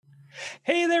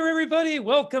Hey there, everybody.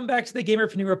 Welcome back to the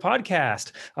Gamerpreneur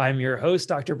podcast. I'm your host,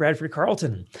 Dr. Bradford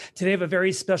Carlton. Today, I have a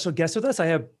very special guest with us. I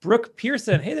have Brooke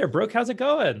Pearson. Hey there, Brooke. How's it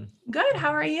going? Good.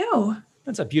 How are you?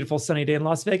 It's a beautiful sunny day in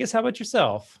Las Vegas. How about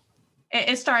yourself?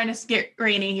 It's starting to get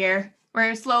rainy here.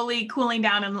 We're slowly cooling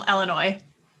down in Illinois.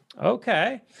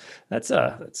 Okay.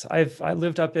 I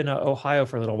lived up in Ohio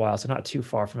for a little while, so not too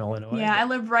far from Illinois. Yeah, I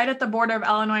live right at the border of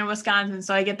Illinois and Wisconsin,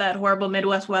 so I get that horrible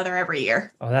Midwest weather every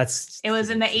year. Oh, It was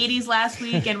in the 80s last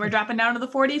week, and we're dropping down to the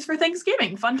 40s for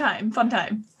Thanksgiving. Fun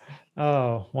time.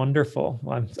 Oh, wonderful.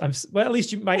 Well, at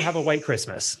least you might have a white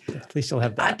Christmas. At least you'll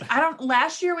have that.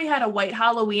 Last year we had a white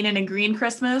Halloween and a green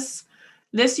Christmas.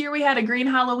 This year we had a green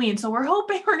Halloween, so we're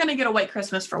hoping we're going to get a white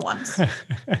Christmas for once.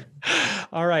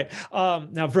 All right.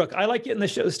 Now, Brooke, I like getting the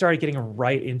show started, getting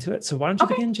right into it. So why don't you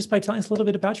begin just by telling us a little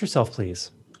bit about yourself,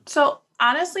 please? So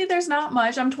honestly, there's not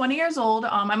much. I'm 20 years old.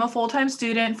 I'm a full-time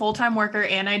student, full-time worker,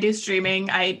 and I do streaming.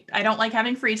 I don't like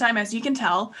having free time, as you can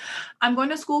tell. I'm going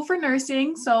to school for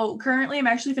nursing. So currently I'm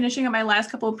actually finishing up my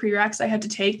last couple of prereqs I had to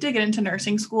take to get into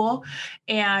nursing school.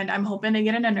 And I'm hoping to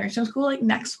get into nursing school like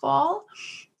next fall.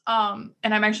 And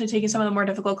I'm actually taking some of the more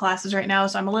difficult classes right now,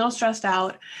 so I'm a little stressed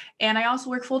out. And I also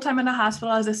work full-time in a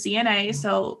hospital as a CNA.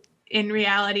 So in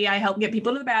reality, I help get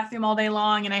people to the bathroom all day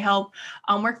long, and I help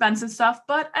work vents and stuff.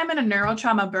 But I'm in a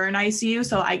neurotrauma burn ICU,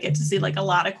 so I get to see like a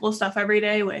lot of cool stuff every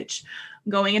day, which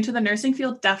going into the nursing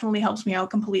field definitely helps me out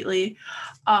completely.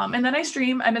 And then I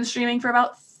stream. I've been streaming for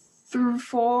about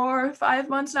 4 or 5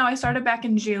 months now. I started back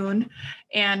in June,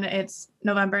 and it's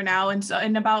November now. And so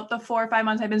in about the 4 or 5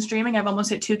 months I've been streaming, I've almost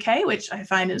hit 2K, which I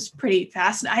find is pretty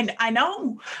fascinating. I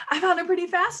know I found it pretty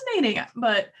fascinating,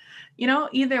 but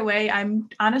either way, I'm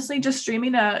honestly just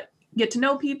streaming to get to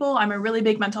know people. I'm a really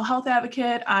big mental health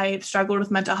advocate. I've struggled with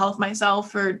mental health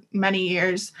myself for many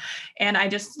years. And I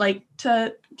just like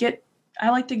to get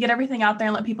everything out there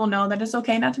and let people know that it's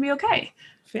okay not to be okay.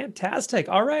 Fantastic.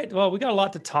 All right. Well, we got a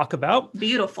lot to talk about.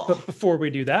 Beautiful. But before we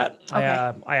do that,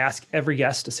 okay. I ask every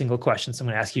guest a single question. So I'm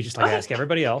going to ask you just like I ask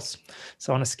everybody else.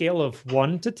 So on a scale of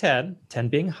 1 to 10, 10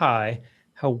 being high,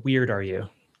 how weird are you?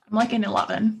 I'm like an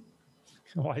 11.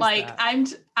 Why is like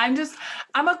that?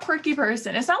 I'm a quirky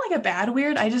person. It's not like a bad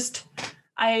weird. I'm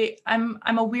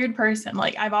a weird person.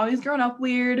 Like I've always grown up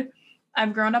weird.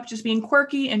 I've grown up just being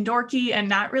quirky and dorky and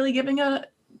not really giving a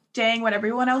dang what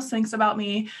everyone else thinks about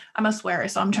me. I'm a swearer,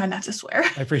 so I'm trying not to swear.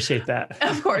 I appreciate that.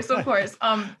 Of course.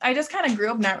 I just kind of grew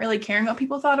up not really caring what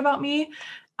people thought about me.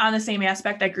 On the same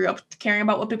aspect, I grew up caring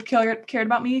about what people cared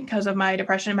about me because of my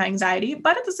depression and my anxiety.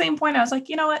 But at the same point, I was like,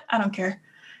 you know what? I don't care.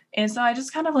 And so I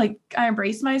just kind of I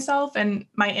embrace myself, and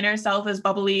my inner self is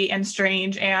bubbly and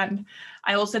strange. And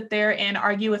I will sit there and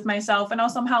argue with myself, and I'll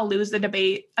somehow lose the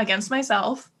debate against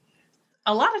myself.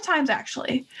 A lot of times,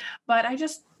 actually. But I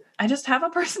just have a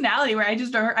personality where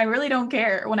I really don't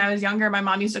care. When I was younger, my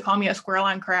mom used to call me a squirrel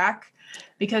on crack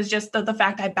because just the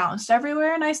fact I bounced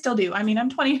everywhere, and I still do. I mean, I'm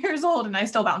 20 years old and I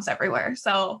still bounce everywhere.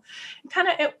 So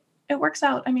it works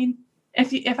out. I mean,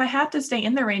 if I had to stay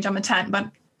in the range, I'm a 10, but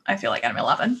I feel like I'm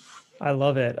 11. I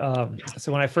love it.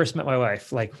 So when I first met my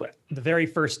wife, like the very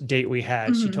first date we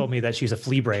had, she told me that she's a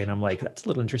flea brain. I'm like, that's a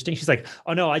little interesting. She's like,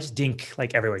 oh no, I just dink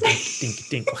like everywhere. Dink,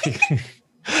 dink, dink.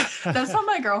 That's how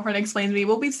my girlfriend explains to me.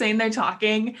 We'll be sitting there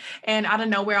talking, and out of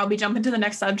nowhere, I'll be jumping to the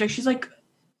next subject. She's like,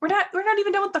 we're not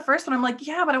even done with the first one. I'm like,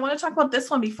 yeah, but I want to talk about this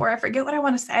one before I forget what I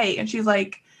want to say. And she's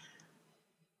like,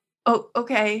 oh,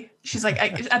 okay. She's like,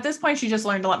 at this point, she just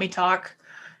learned to let me talk.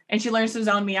 And she learns to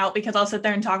zone me out because I'll sit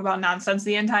there and talk about nonsense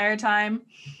the entire time.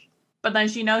 But then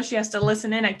she knows she has to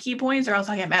listen in at key points, or else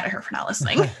I'll get mad at her for not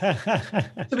listening.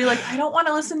 She'll be like, I don't want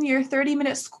to listen to your 30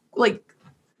 minutes,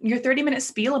 your 30-minute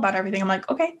spiel about everything. I'm like,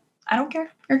 okay, I don't care.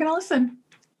 You're going to listen.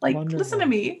 Wonderful. Listen to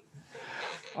me.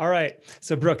 All right.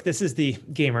 So Brooke, this is the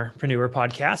Gamerpreneur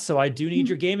podcast. So I do need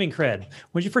your gaming cred.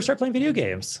 When did you first start playing video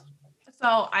games?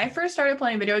 So I first started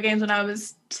playing video games when I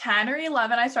was 10 or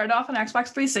 11. I started off on Xbox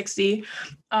 360.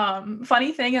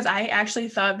 Funny thing is I actually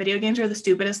thought video games were the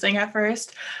stupidest thing at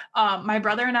first. My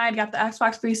brother and I had got the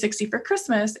Xbox 360 for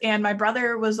Christmas, and my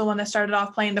brother was the one that started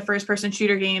off playing the first-person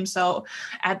shooter game. So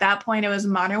at that point, it was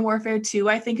Modern Warfare 2,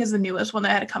 I think, is the newest one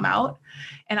that had come out.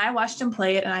 And I watched him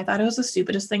play it, and I thought it was the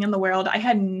stupidest thing in the world. I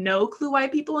had no clue why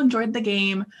people enjoyed the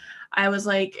game. I was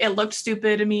like, it looked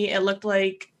stupid to me. It looked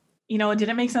like, it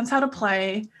didn't make sense how to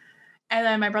play. And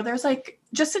then my brother was like,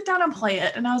 just sit down and play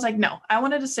it. And I was like, no, I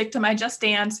wanted to stick to my Just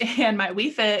Dance and my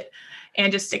Wii Fit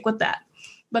and just stick with that.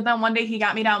 But then one day he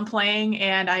got me down playing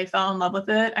and I fell in love with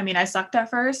it. I mean, I sucked at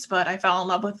first, but I fell in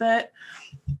love with it.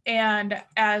 And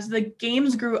as the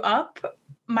games grew up,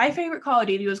 my favorite Call of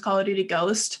Duty was Call of Duty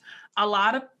Ghost. A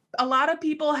lot of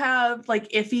people have like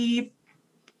iffy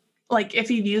like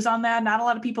iffy views on that. Not a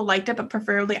lot of people liked it, but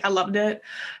preferably I loved it.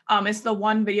 It's the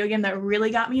one video game that really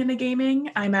got me into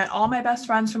gaming. I met all my best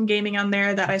friends from gaming on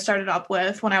there that I started up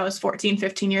with when I was 14,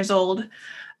 15 years old.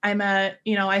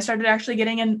 I started actually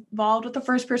getting involved with the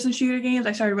first person shooter games.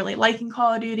 I started really liking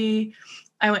Call of Duty.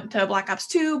 I went to Black Ops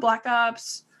 2, Black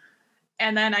Ops,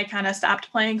 and then I kind of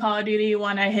stopped playing Call of Duty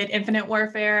when I hit Infinite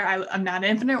Warfare. I'm not an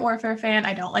Infinite Warfare fan.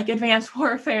 I don't like Advanced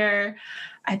Warfare.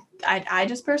 I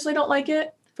just personally don't like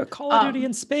it. But Call of Duty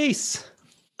in space.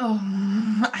 Oh,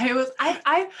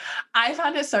 I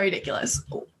found it so ridiculous.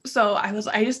 So I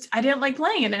didn't like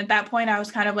playing it. And at that point, I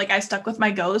was kind of like, I stuck with my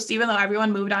Ghost, even though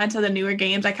everyone moved on to the newer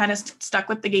games. I kind of stuck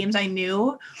with the games I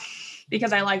knew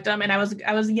because I liked them. And I was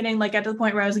getting like at the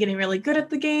point where I was getting really good at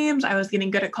the games. I was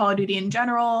getting good at Call of Duty in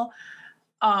general.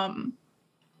 When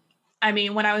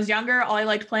I was younger, all I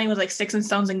liked playing was like sticks and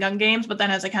stones and gun games. But then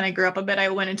as I kind of grew up a bit, I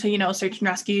went into, search and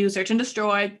rescue, search and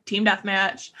destroy, team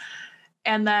deathmatch.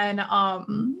 And then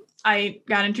I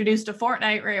got introduced to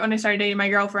Fortnite right when I started dating my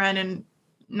girlfriend, and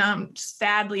now I'm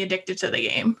sadly addicted to the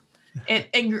game.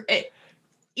 It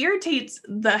irritates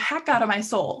the heck out of my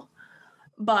soul,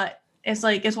 but it's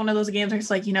one of those games where it's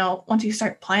like, once you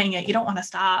start playing it, you don't want to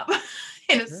stop.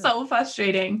 And it's so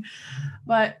frustrating.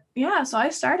 But yeah, so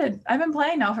I've been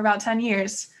playing now for about 10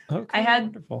 years. Okay,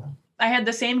 wonderful. I had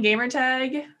the same gamer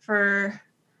tag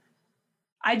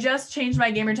I just changed my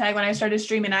gamer tag when I started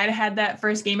streaming. I'd had that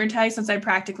first gamer tag since I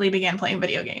practically began playing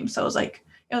video games. So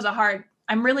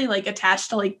I'm really like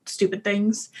attached to like stupid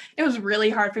things. It was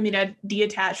really hard for me to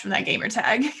detach from that gamer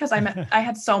tag because I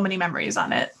had so many memories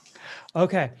on it.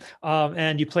 Okay.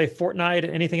 And you play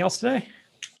Fortnite, anything else today?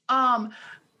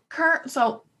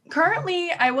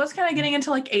 Currently I was kind of getting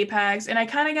into like Apex, and I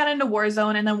kind of got into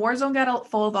Warzone, and then Warzone got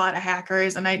full of a lot of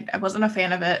hackers, and I wasn't a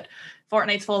fan of it.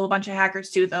 Fortnite's full of a bunch of hackers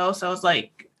too, though. So it's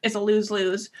like, it's a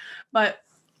lose-lose. But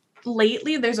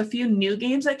lately there's a few new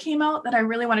games that came out that I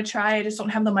really want to try. I just don't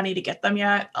have the money to get them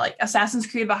yet. Like Assassin's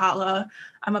Creed Valhalla.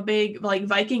 I'm a big, like,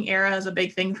 Viking era is a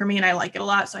big thing for me, and I like it a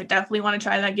lot. So I definitely want to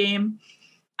try that game.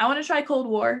 I want to try Cold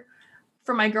War.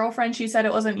 For my girlfriend, she said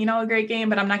it wasn't, a great game,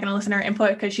 but I'm not going to listen to her input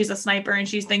because she's a sniper and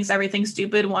she thinks everything's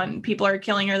stupid when people are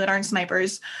killing her that aren't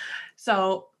snipers.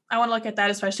 So I want to look at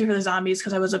that, especially for the zombies,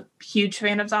 because I was a huge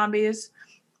fan of zombies.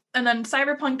 And then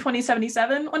Cyberpunk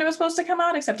 2077 when it was supposed to come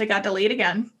out, except it got delayed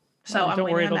again. So I'm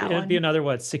waiting on that one. It'll be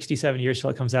another, 67 years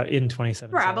till it comes out in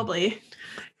 2077. Probably.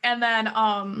 And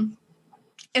then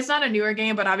it's not a newer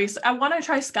game, but obviously I want to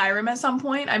try Skyrim at some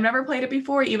point. I've never played it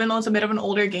before, even though it's a bit of an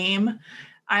older game.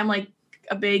 I'm like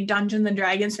a big Dungeons and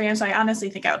Dragons fan, so I honestly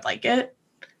think I would like it.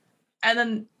 And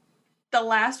then the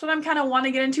last one I'm kind of want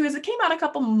to get into is it came out a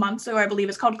couple months ago, I believe.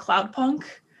 It's called Cloudpunk.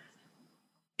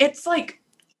 It's like,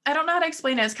 I don't know how to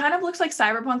explain it. It kind of looks like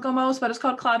Cyberpunk almost, but it's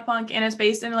called Cloudpunk, and it's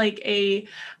based in like a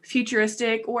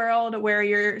futuristic world where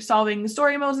you're solving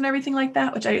story modes and everything like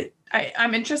that, which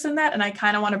I'm interested in that, and I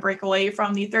kind of want to break away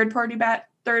from the third party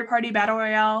battle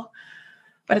royale.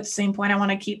 But at the same point, I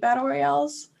want to keep battle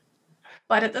royales.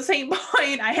 But at the same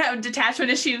point, I have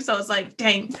detachment issues, so it's like,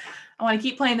 dang, I want to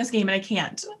keep playing this game and I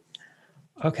can't.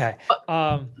 Okay.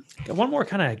 One more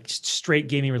kind of straight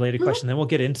gaming related question, then we'll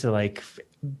get into like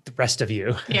the rest of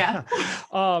you. Yeah.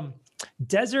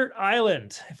 Desert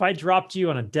Island. If I dropped you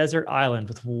on a desert island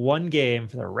with one game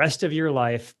for the rest of your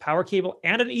life, power cable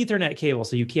and an Ethernet cable,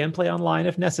 so you can play online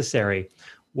if necessary,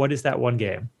 what is that one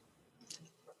game?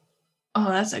 Oh,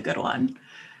 that's a good one.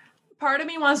 Part of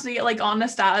me wants to get like all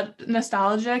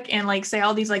nostalgic and like say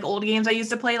all these like old games I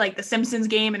used to play, like the Simpsons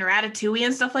game and Ratatouille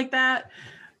and stuff like that.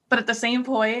 But at the same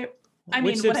point,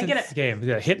 would I get it? Game?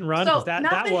 The Hit and Run? So that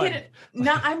not the one?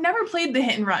 I've never played the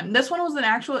Hit and Run. This one was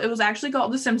it was actually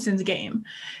called the Simpsons game.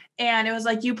 And it was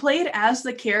like you played as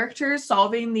the characters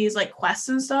solving these like quests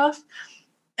and stuff.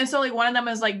 And so like one of them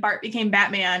is like Bart became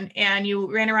Batman, and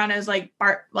you ran around as like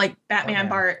Bart, like Batman,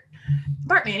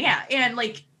 Bartman, yeah. And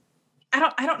like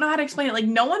I don't know how to explain it. Like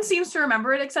no one seems to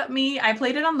remember it except me. I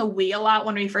played it on the Wii a lot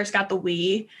when we first got the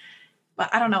Wii.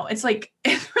 But I don't know. It's like,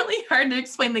 it's really hard to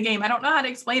explain the game. I don't know how to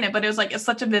explain it, but it was like, it's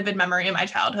such a vivid memory of my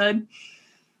childhood.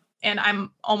 And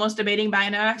I'm almost debating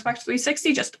buying an Xbox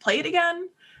 360 just to play it again.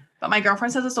 But my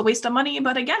girlfriend says it's a waste of money.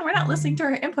 But again, we're not listening to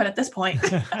her input at this point.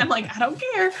 I'm like, I don't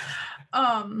care.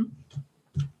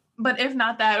 But if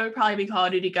not that, it would probably be Call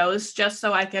of Duty Ghosts, just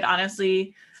so I could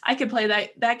play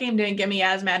that. That game didn't get me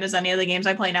as mad as any of the games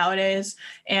I play nowadays.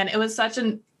 And it was such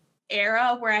an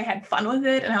era where I had fun with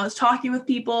it and I was talking with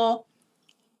people.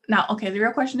 Now, okay, the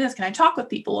real question is, can I talk with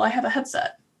people while I have a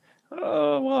headset?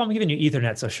 Well, I'm giving you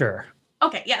Ethernet, so sure.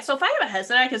 Okay, yeah, so if I have a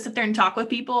headset, I can sit there and talk with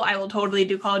people. I will totally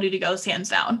do Call of Duty Ghosts hands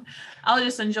down. I'll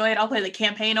just enjoy it. I'll play the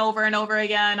campaign over and over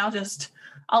again. I'll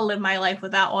I'll live my life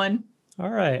with that one. All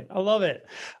right. I love it.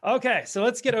 Okay. So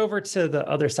let's get over to the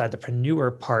other side, the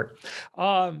preneur part.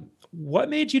 What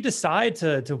made you decide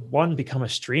to one, become a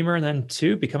streamer, and then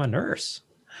two, become a nurse?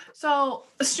 So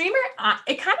a streamer,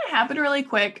 it kind of happened really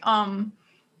quick.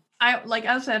 Like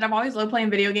I said, I've always loved playing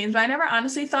video games, but I never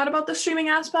honestly thought about the streaming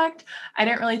aspect. I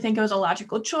didn't really think it was a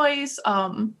logical choice.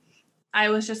 I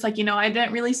was just like, I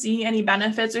didn't really see any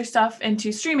benefits or stuff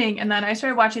into streaming. And then I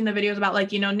started watching the videos about like,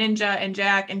 Ninja and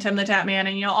Jack and Tim the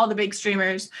Tatman and, all the big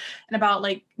streamers, and about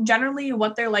like generally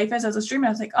what their life is as a streamer. I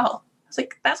was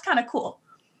like, that's kind of cool,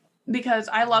 because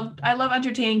I love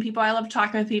entertaining people. I love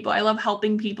talking with people. I love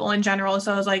helping people in general.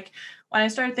 So I was like, when I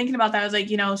started thinking about that, I was like,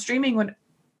 streaming would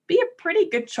be a pretty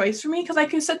good choice for me, because I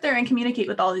could sit there and communicate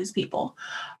with all these people.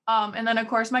 And then of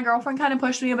course my girlfriend kind of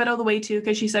pushed me a bit of the way too,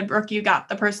 because she said, Brooke, you got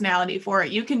the personality for it.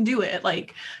 You can do it.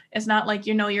 Like, it's not like,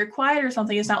 you're quiet or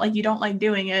something. It's not like you don't like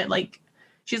doing it. Like,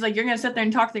 she's like, you're going to sit there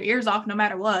and talk their ears off no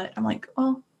matter what. I'm like,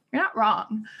 well, you're not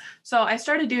wrong. So I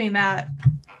started doing that,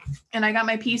 and I got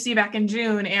my PC back in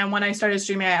June. And when I started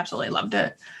streaming, I absolutely loved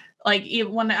it. Like,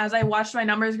 even as I watched my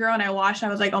numbers grow and I watched, I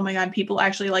was like, oh my God, people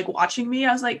actually like watching me.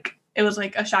 I was like, it was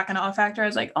like a shock and awe factor. I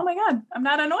was like, oh my God, I'm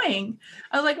not annoying.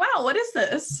 I was like, wow, what is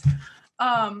this?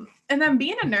 And then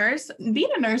being a nurse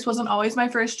wasn't always my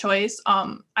first choice.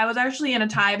 I was actually in a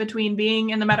tie between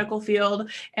being in the medical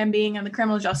field and being in the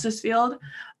criminal justice field.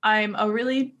 I'm a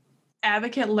really I'm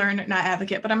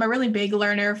a really big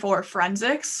learner for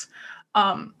forensics.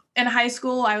 In high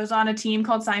school, I was on a team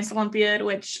called Science Olympiad,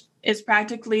 which is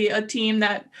practically a team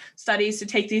that studies to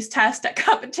take these tests at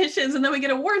competitions, and then we get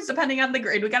awards depending on the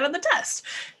grade we got on the test.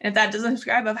 And if that doesn't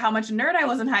describe of how much a nerd I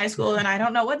was in high school, then I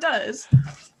don't know what does.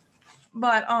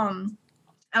 But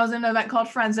I was in an event called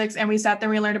forensics, and we sat there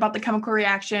and we learned about the chemical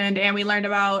reaction, and we learned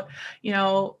about,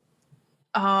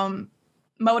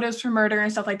 motives for murder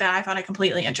and stuff like that. I found it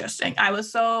completely interesting. I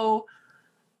was so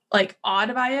like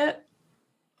awed by it.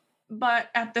 But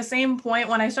at the same point,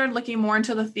 when I started looking more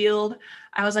into the field,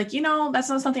 I was like, that's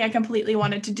not something I completely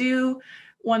wanted to do.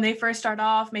 When they first started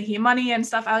off making money and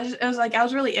stuff, I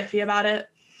was really iffy about it.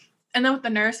 And then with the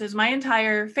nurses, my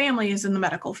entire family is in the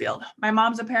medical field. My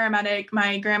mom's a paramedic.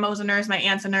 My grandma was a nurse. My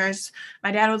aunt's a nurse.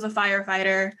 My dad was a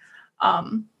firefighter.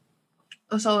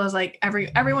 So it was like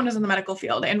everyone is in the medical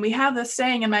field. And we have this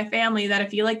saying in my family that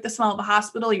if you like the smell of a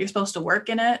hospital, you're supposed to work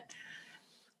in it.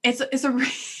 It's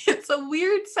a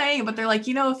weird saying, but they're like,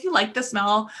 if you like the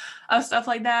smell of stuff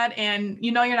like that, and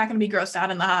you're not going to be grossed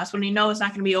out in the hospital, it's not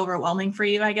going to be overwhelming for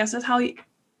you, I guess is how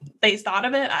they thought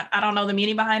of it. I don't know the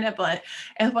meaning behind it, but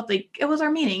it was our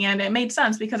meaning, and it made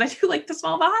sense because I do like the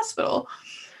smell of a hospital.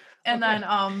 And okay.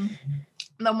 Then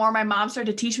the more my mom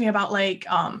started to teach me about like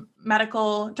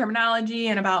medical terminology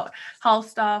and about health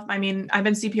stuff. I mean, I've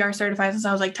been CPR certified since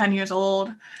I was like 10 years old.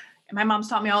 And my mom's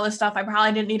taught me all this stuff I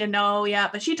probably didn't need to know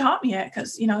yet, but she taught me it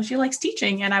because, she likes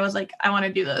teaching. And I was like, I want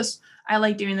to do this. I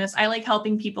like doing this. I like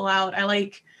helping people out. I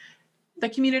like the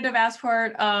communicative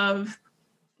aspect of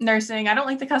nursing. I don't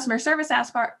like the customer service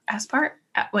aspect.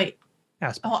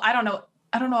 Oh, I don't know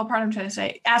what part I'm trying to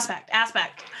say. Aspect.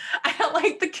 I don't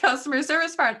like the customer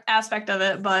service aspect of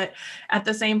it, but at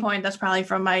the same point, that's probably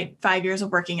from my 5 years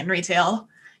of working in retail.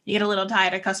 You get a little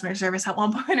tired of customer service at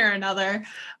one point or another,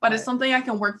 but It's something I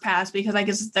can work past because I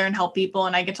get to sit there and help people,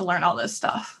 and I get to learn all this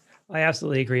stuff. I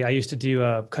absolutely agree. I used to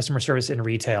do customer service in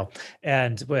retail,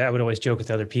 and I would always joke with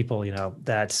other people,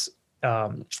 that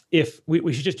if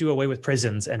we should just do away with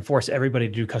prisons and force everybody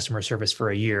to do customer service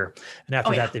for a year. And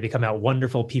after that, they become out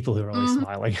wonderful people who are always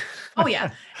smiling. Oh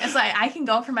yeah. It's like, I can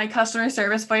go from my customer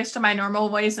service voice to my normal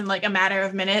voice in like a matter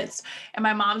of minutes. And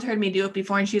my mom's heard me do it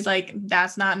before, and she's like,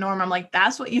 that's not normal. I'm like,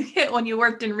 that's what you get when you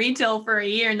worked in retail for a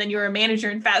year and then you were a manager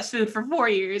in fast food for 4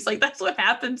 years. Like, that's what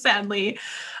happens, sadly.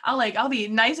 I'll be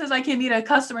nice as I can be to a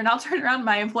customer, and I'll turn around to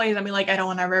my employees and be like, I don't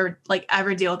want to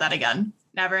ever deal with that again.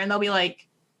 Never. And they'll be like,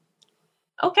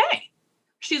 okay,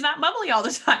 she's not bubbly all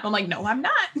the time. I'm like, no, I'm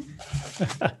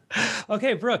not.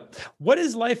 Okay, Brooke, what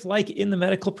is life like in the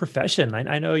medical profession?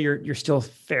 I know you're still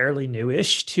fairly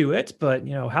newish to it, but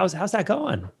how's that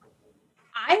going?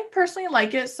 I personally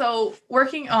like it. So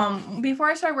working, before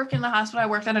I started working in the hospital, I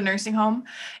worked at a nursing home.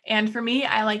 And for me,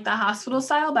 I like the hospital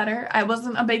style better. I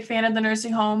wasn't a big fan of the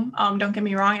nursing home. Don't get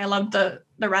me wrong. I loved the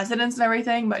residents and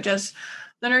everything, but just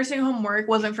the nursing home work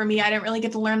wasn't for me. I didn't really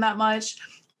get to learn that much.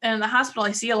 And in the hospital,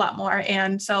 I see a lot more.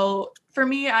 And so for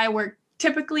me, I would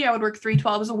work 3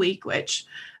 12s a week, which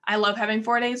I love having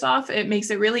 4 days off. It makes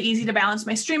it really easy to balance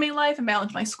my streaming life and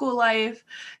balance my school life.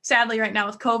 Sadly, right now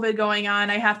with COVID going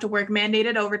on, I have to work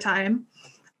mandated overtime.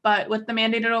 But with the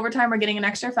mandated overtime, we're getting an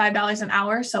extra $5 an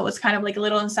hour. So it's kind of like a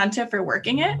little incentive for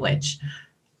working it, which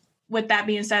with that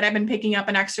being said, I've been picking up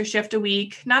an extra shift a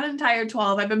week, not an entire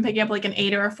 12. I've been picking up like an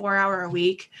 8 or a 4 hour a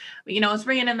week. But, it's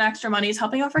bringing in the extra money. It's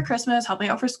helping out for Christmas, helping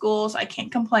out for school. So I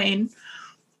can't complain.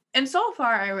 And so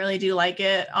far, I really do like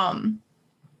it. I'm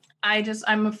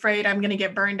afraid I'm going to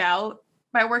get burned out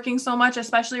by working so much,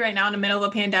 especially right now in the middle of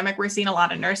a pandemic. We're seeing a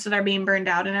lot of nurses that are being burned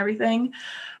out and everything.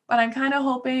 But I'm kind of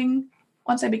hoping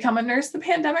once I become a nurse, the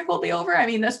pandemic will be over. I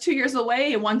mean, that's 2 years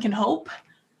away. One can hope,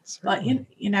 Certainly. But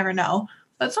you never know.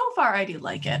 But so far, I do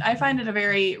like it. I find it a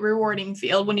very rewarding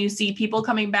field when you see people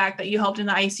coming back that you helped in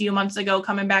the ICU months ago,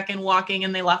 coming back and walking,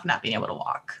 and they left not being able to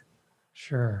walk.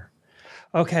 Sure.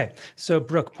 Okay. So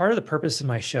Brooke, part of the purpose of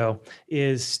my show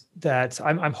is that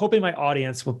I'm hoping my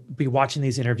audience will be watching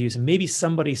these interviews and maybe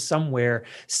somebody somewhere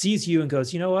sees you and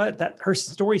goes, you know what, her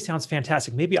story sounds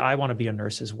fantastic. Maybe I want to be a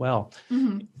nurse as well.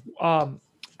 Mm-hmm.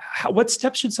 What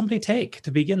steps should somebody take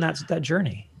to begin that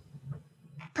journey?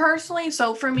 Personally,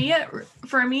 so for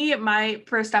me, my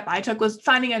first step I took was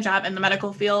finding a job in the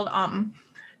medical field.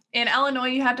 In Illinois,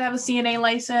 you have to have a CNA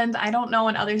license. I don't know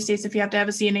in other states if you have to have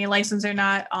a CNA license or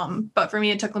not. But for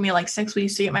me, it took me like 6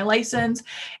 weeks to get my license.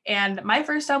 And my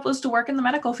first step was to work in the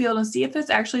medical field and see if it's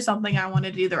actually something I want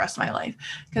to do the rest of my life.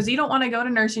 Because you don't want to go to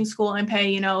nursing school and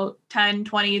pay, 10,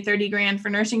 20, 30 grand for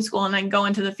nursing school and then go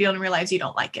into the field and realize you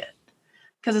don't like it.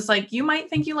 Because it's like, you might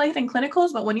think you like it in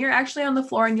clinicals, but when you're actually on the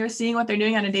floor and you're seeing what they're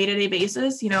doing on a day-to-day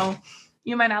basis, you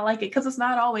might not like it because it's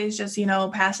not always just,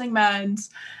 passing meds,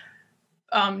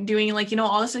 doing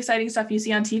all this exciting stuff you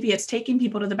see on TV. It's taking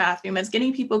people to the bathroom. It's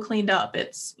getting people cleaned up.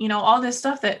 It's, all this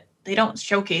stuff that they don't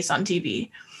showcase on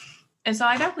TV. And so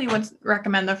I definitely would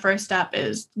recommend the first step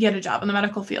is get a job in the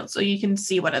medical field so you can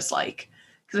see what it's like.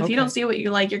 Because if you don't see what you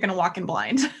like, you're going to walk in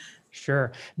blind.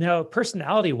 Sure. Now,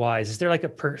 personality wise, is there like a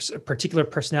particular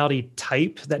personality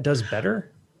type that does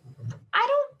better?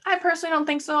 I personally don't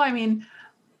think so. I mean,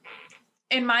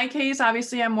 in my case,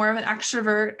 obviously I'm more of an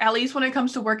extrovert, at least when it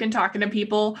comes to work and talking to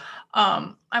people.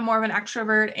 I'm more of an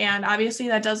extrovert, and obviously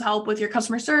that does help with your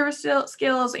customer service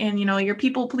skills and, your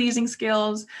people pleasing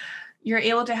skills. You're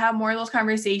able to have more of those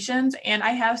conversations. And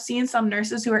I have seen some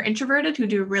nurses who are introverted who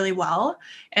do really well.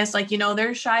 And it's like,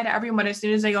 they're shy to everyone, but as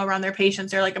soon as they go around their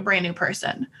patients, they're like a brand new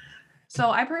person.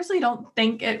 So I personally don't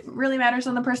think it really matters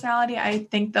on the personality. I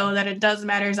think, though, that it does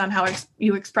matters on how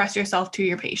you express yourself to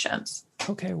your patients.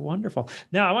 Okay, wonderful.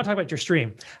 Now I want to talk about your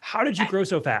stream. How did you grow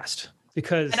so fast?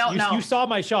 Because you saw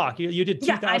my shock. You did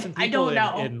 2,000 people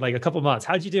in like a couple months.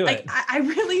 How'd you do it? I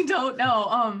really don't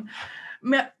know.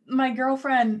 My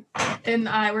girlfriend and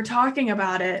I were talking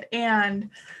about it, and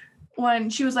when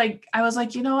she was like, I was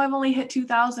like, I've only hit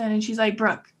 2,000, and she's like,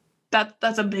 Brooke,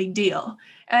 that's a big deal.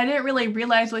 And I didn't really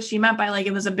realize what she meant by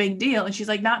it was a big deal. And she's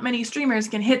like, not many streamers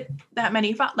can hit that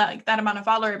amount of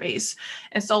follower base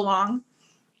in so long.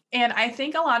 And I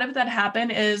think a lot of that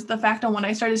happened is the fact that when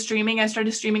I started streaming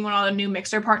when all the new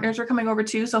Mixer partners were coming over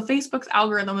too. So Facebook's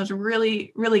algorithm was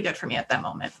really, really good for me at that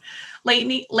moment.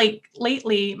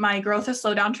 Lately, my growth has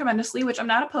slowed down tremendously, which I'm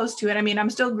not opposed to it. I mean, I'm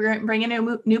still bringing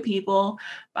in new people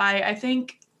by, I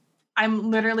think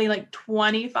I'm literally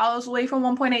 20 follows away from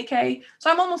 1.8K. So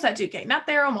I'm almost at 2K, not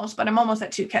there almost, but I'm almost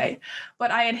at 2K.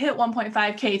 But I had hit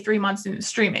 1.5K 3 months into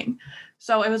streaming.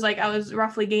 So it was I was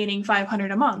roughly gaining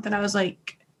 500 a month. And I was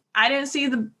like, I didn't see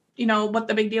what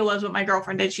the big deal was, what my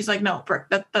girlfriend did. She's like, no,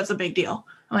 Brooke, that's a big deal.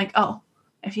 I'm like, oh,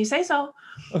 if you say so.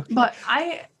 Okay. But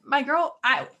I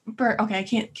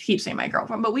can't keep saying my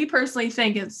girlfriend, but we personally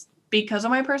think it's because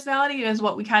of my personality is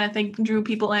what we kind of think drew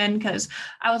people in, because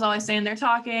I was always saying they're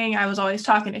talking. I was always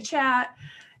talking to chat,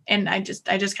 and I just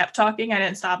kept talking. I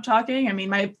didn't stop talking. I mean,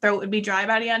 my throat would be dry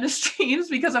by the end of streams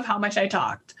because of how much I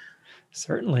talked.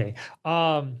 Certainly.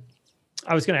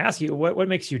 I was going to ask you what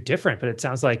makes you different, but it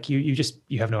sounds like you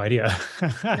have no idea.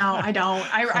 No, I don't.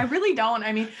 I really don't.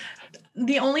 I mean,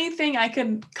 the only thing I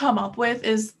could come up with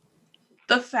is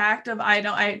the fact of I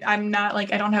don't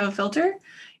have a filter,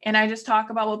 and I just talk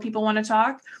about what people want to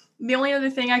talk. The only other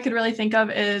thing I could really think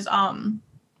of is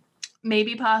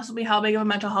maybe possibly how big of a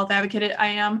mental health advocate I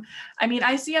am. I mean,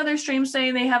 I see other streams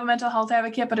saying they have a mental health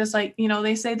advocate, but it's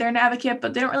they say they're an advocate,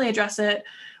 but they don't really address it,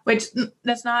 which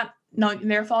that's not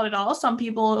their fault at all. Some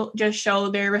people just show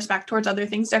their respect towards other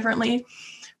things differently.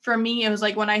 For me, it was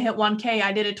when I hit 1K,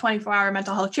 I did a 24-hour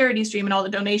mental health charity stream, and all the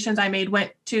donations I made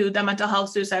went to the Mental Health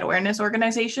Suicide Awareness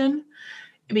Organization,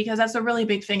 because that's a really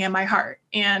big thing in my heart.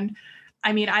 And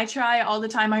I mean, I try all the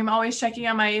time. I'm always checking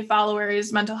on my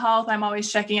followers' mental health. I'm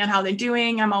always checking on how they're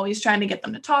doing. I'm always trying to get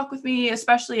them to talk with me,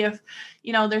 especially if,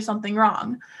 there's something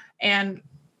wrong. And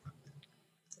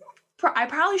I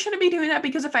probably shouldn't be doing that,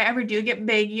 because if I ever do get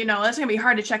big, that's going to be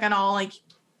hard to check on all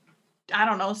I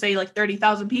don't know, say like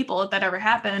 30,000 people if that ever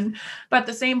happened. But at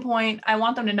the same point, I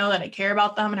want them to know that I care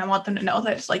about them. And I want them to know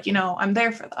that it's like, I'm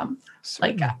there for them.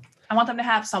 Certainly. Like I want them to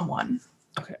have someone.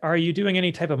 Okay. Are you doing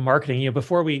any type of marketing?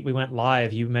 Before we went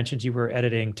live, you mentioned you were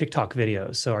editing TikTok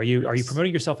videos. So are you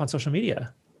promoting yourself on social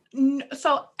media?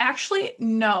 So actually,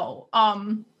 no.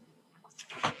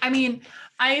 I mean,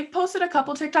 I posted a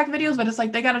couple TikTok videos, but it's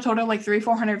like they got a total of like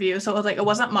 300-400 views. So it was like, it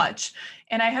wasn't much.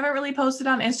 And I haven't really posted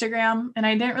on Instagram, and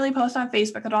I didn't really post on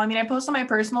Facebook at all. I mean, I post on my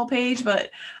personal page,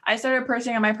 but I started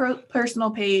posting on my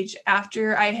personal page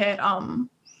after I hit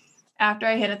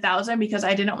 1,000, because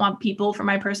I didn't want people from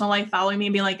my personal life following me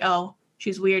and being like, oh,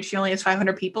 she's weird, she only has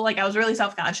 500 people. Like, I was really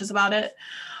self-conscious about it.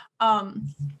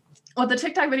 What the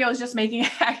TikTok video I was just making,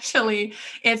 actually,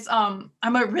 it's I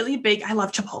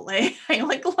love Chipotle. I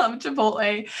like love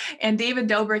Chipotle, and David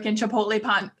Dobrik and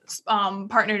Chipotle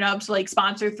partnered up to like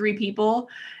sponsor 3 people.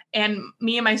 And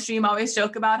me and my stream always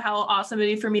joke about how awesome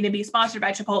it'd be for me to be sponsored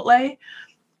by Chipotle.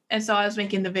 And so I was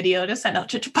making the video to send out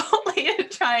to Chipotle to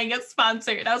try and get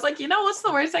sponsored. I was like, what's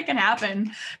the worst that can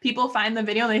happen? People find the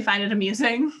video and they find it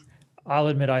amusing. I'll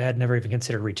admit I had never even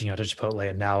considered reaching out to Chipotle,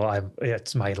 and now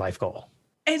it's my life goal.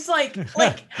 It's like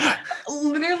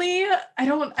literally, I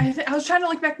was trying to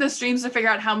look back at the streams to figure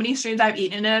out how many streams I've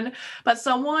eaten in, but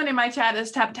someone in my chat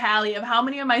has kept tally of how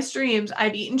many of my streams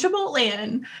I've eaten Chipotle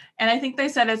in. And I think they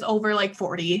said it's over like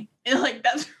 40. And like,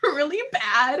 that's really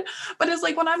bad. But it's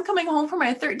like when I'm coming home from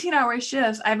my 13-hour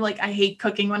shifts, I hate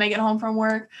cooking when I get home from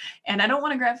work, and I don't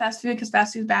want to grab fast food because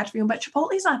fast food is bad for you. But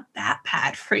Chipotle's not that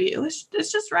bad for you.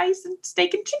 It's just rice and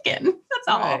steak and chicken. That's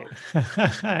all.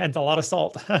 Right. And a lot of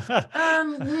salt.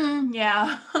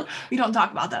 Yeah. We don't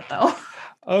talk about that though.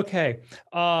 Okay.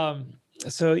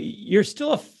 So you're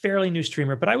still a fairly new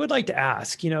streamer, but I would like to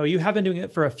ask, you have been doing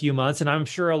it for a few months, and I'm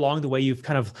sure along the way you've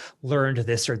kind of learned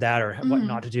this or that or what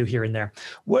not to do here and there.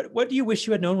 What do you wish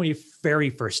you had known when you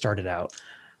very first started out?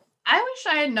 I wish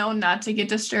I had known not to get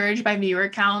discouraged by viewer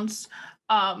counts.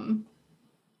 I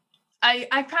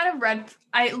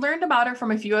learned about it from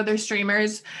a few other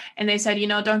streamers, and they said,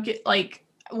 don't get like,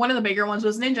 one of the bigger ones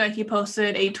was Ninja. He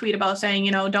posted a tweet about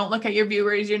saying, don't look at your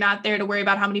viewers. You're not there to worry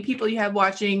about how many people you have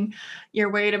watching.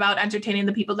 You're worried about entertaining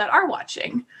the people that are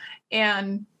watching.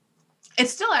 And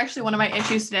it's still actually one of my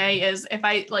issues today is if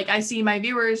I see my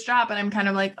viewers drop and I'm kind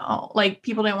of like, oh, like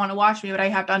people didn't want to watch me, but I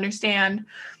have to understand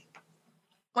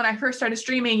when I first started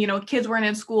streaming, kids weren't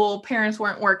in school, parents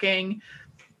weren't working.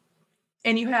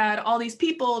 And you had all these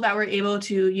people that were able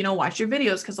to, watch your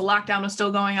videos because the lockdown was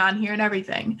still going on here and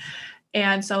everything.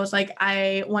 And so it's like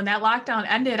when that lockdown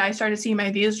ended, I started seeing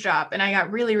my views drop, and I got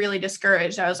really, really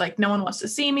discouraged. I was like, no one wants to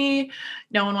see me.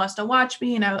 No one wants to watch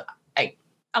me.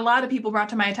 A lot of people brought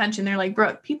to my attention. They're like,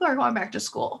 Brooke, people are going back to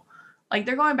school. Like,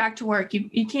 they're going back to work.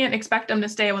 You can't expect them to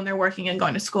stay when they're working and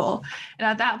going to school. And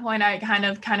at that point, I kind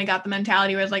of got the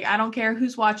mentality where it's like, I don't care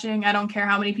who's watching. I don't care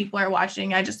how many people are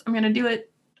watching. I'm going to do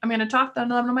it. I'm going to talk to them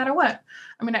no matter what.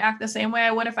 I'm going to act the same way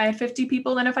I would if I had 50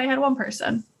 people than if I had one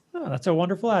person. Oh, that's a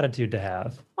wonderful attitude to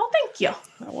have. Well, thank you.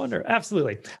 I wonder.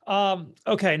 Absolutely.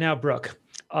 Okay. Now, Brooke,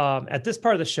 at this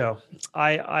part of the show,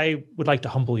 I would like to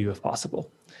humble you if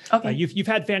possible. Okay. You've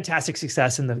had fantastic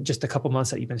success in just a couple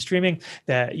months that you've been streaming.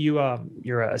 That you're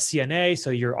a CNA, so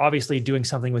you're obviously doing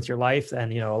something with your life,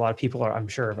 and a lot of people are, I'm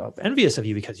sure, envious of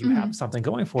you because you have something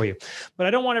going for you. But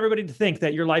I don't want everybody to think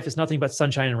that your life is nothing but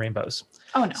sunshine and rainbows.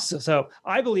 Oh no. So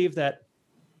I believe that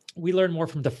we learn more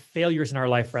from the failures in our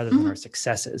life rather than our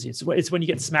successes. It's when you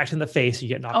get smacked in the face, you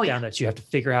get knocked down, that you have to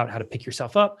figure out how to pick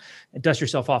yourself up and dust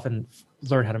yourself off and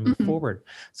learn how to move forward.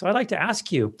 So I'd like to ask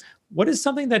you, what is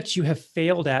something that you have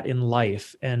failed at in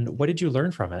life, and what did you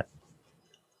learn from it?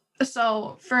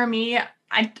 So for me,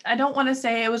 I don't want to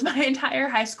say it was my entire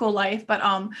high school life, but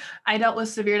I dealt with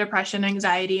severe depression,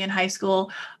 anxiety in high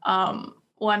school.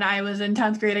 When I was in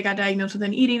 10th grade, I got diagnosed with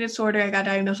an eating disorder. I got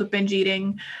diagnosed with binge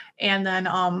eating. And then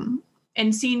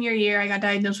in senior year, I got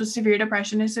diagnosed with severe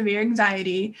depression and severe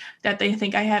anxiety that they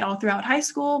think I had all throughout high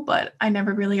school, but I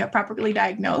never really got properly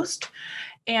diagnosed.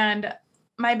 And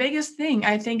my biggest thing,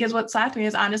 I think, is what slapped me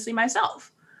is honestly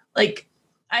myself. Like,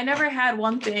 I never had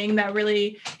one thing that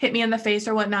really hit me in the face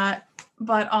or whatnot,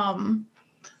 but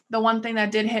the one thing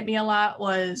that did hit me a lot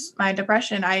was my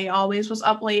depression. I always was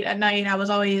up late at night. I was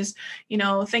always,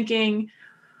 thinking,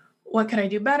 what could I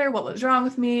do better? What was wrong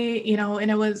with me?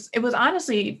 And it was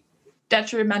honestly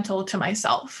detrimental to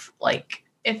myself. Like,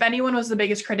 if anyone was the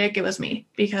biggest critic, it was me,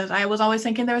 because I was always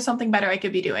thinking there was something better I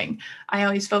could be doing. I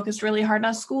always focused really hard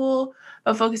on school,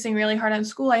 but focusing really hard on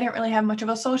school, I didn't really have much of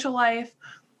a social life.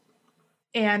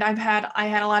 And I had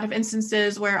a lot of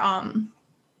instances where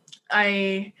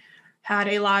I had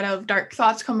a lot of dark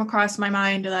thoughts come across my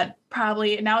mind that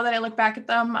probably, now that I look back at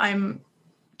them, I'm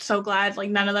so glad like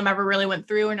none of them ever really went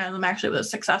through, or none of them actually was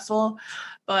successful.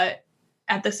 But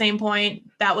at the same point,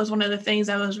 that was one of the things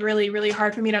that was really, really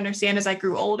hard for me to understand as I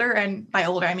grew older. And by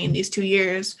older, I mean these 2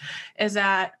 years, is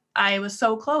that I was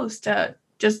so close to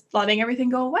just letting everything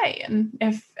go away. And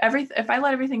if I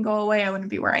let everything go away, I wouldn't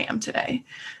be where I am today.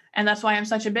 And that's why I'm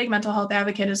such a big mental health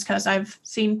advocate, is because I've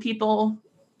seen people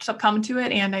succumb to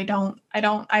it, and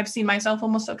I've seen myself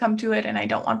almost succumb to it, and I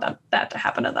don't want that to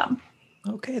happen to them.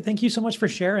 Okay. Thank you so much for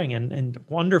sharing, and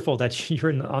wonderful that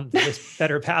you're on this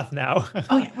better path now.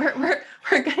 Oh yeah,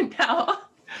 we're good now.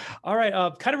 All right.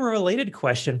 Kind of a related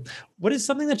question. What is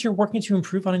something that you're working to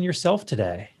improve on in yourself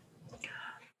today?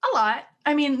 A lot.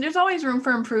 I mean, there's always room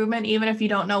for improvement, even if you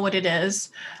don't know what it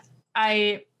is.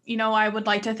 I would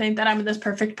like to think that I'm this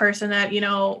perfect person that,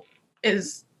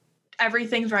 is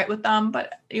everything's right with them,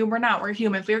 but we're not. We're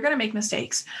humans. We're going to make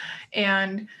mistakes.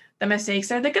 And the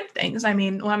mistakes are the good things. I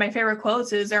mean, one of my favorite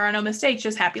quotes is, "There are no mistakes,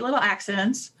 just happy little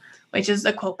accidents," which is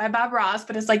a quote by Bob Ross,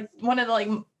 but it's like one of the like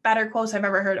better quotes I've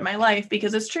ever heard in my life,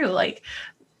 because it's true. Like,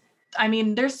 I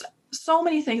mean, there's so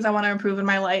many things I want to improve in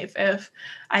my life. If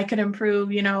I could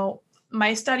improve,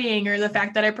 my studying, or the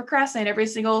fact that I procrastinate every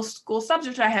single school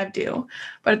subject I have due.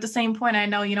 But at the same point, I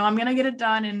know, I'm going to get it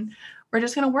done, and we're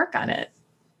just going to work on it.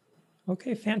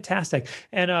 Okay, fantastic.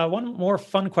 And one more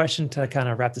fun question to kind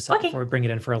of wrap this up before we bring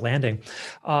it in for a landing.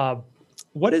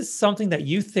 What is something that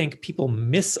you think people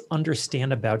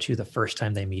misunderstand about you the first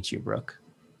time they meet you, Brooke?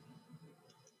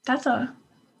 That's a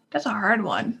hard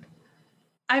one.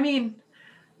 I mean,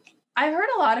 I've heard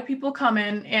a lot of people come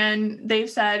in and they've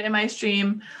said in my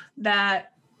stream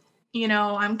that,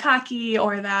 I'm cocky,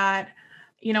 or that,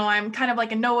 I'm kind of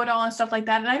like a know-it-all and stuff like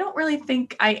that. And I don't really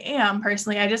think I am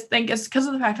personally. I just think it's because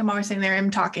of the fact I'm always sitting there and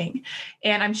I'm talking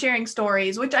and I'm sharing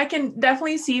stories, which I can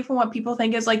definitely see from what people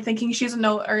think is like thinking she's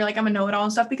or like I'm a know-it-all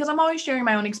and stuff, because I'm always sharing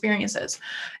my own experiences.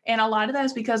 And a lot of that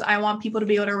is because I want people to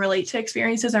be able to relate to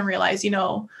experiences and realize,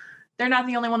 they're not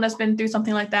the only one that's been through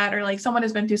something like that, or like someone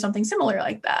has been through something similar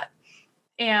like that.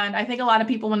 And I think a lot of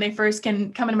people, when they first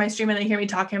can come into my stream and they hear me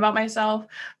talking about myself,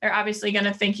 they're obviously going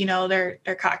to think, they're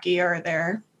cocky, or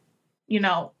they're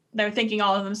thinking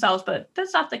all of themselves, but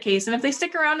that's not the case. And if they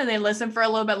stick around and they listen for a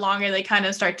little bit longer, they kind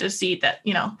of start to see that,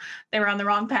 they were on the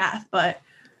wrong path. But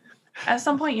at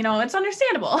some point, it's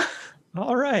understandable.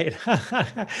 All right.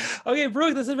 Okay,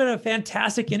 Brooke, this has been a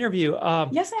fantastic interview.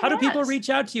 Yes, how do people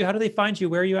reach out to you? How do they find you?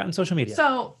 Where are you at on social media?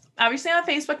 So obviously on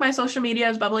Facebook, my social media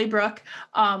is Bubbly Brooke.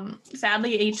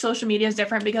 Sadly, each social media is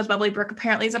different because Bubbly Brooke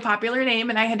apparently is a popular name,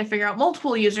 and I had to figure out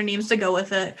multiple usernames to go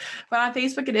with it. But on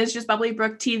Facebook, it is just Bubbly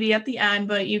Brooke TV at the end,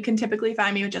 but you can typically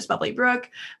find me with just Bubbly Brooke.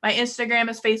 My Instagram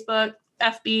is Facebook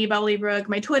FB Bubbly Brooke.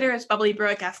 My Twitter is Bubbly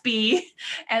Brooke FB.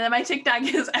 And then my TikTok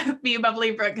is FB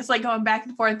Bubbly Brooke. It's like going back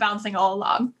and forth, bouncing all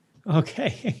along.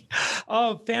 Okay.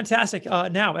 Oh, fantastic.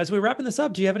 Now, as we're wrapping this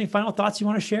up, do you have any final thoughts you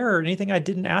want to share, or anything I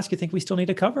didn't ask you think we still need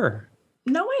to cover?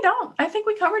 No, I don't. I think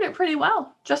we covered it pretty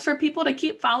well, just for people to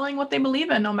keep following what they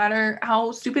believe in, no matter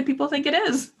how stupid people think it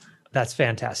is. That's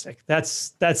fantastic.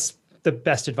 That's the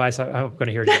best advice I'm going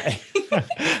to hear today.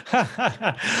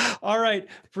 All right,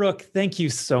 Brooke, thank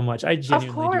you so much. I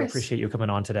genuinely do appreciate you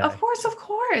coming on today. Of course.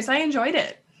 I enjoyed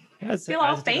it. I feel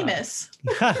all famous.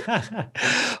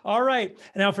 All right.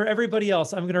 Now for everybody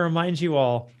else, I'm going to remind you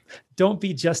all, don't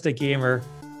be just a gamer,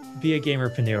 be a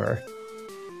gamerpreneur.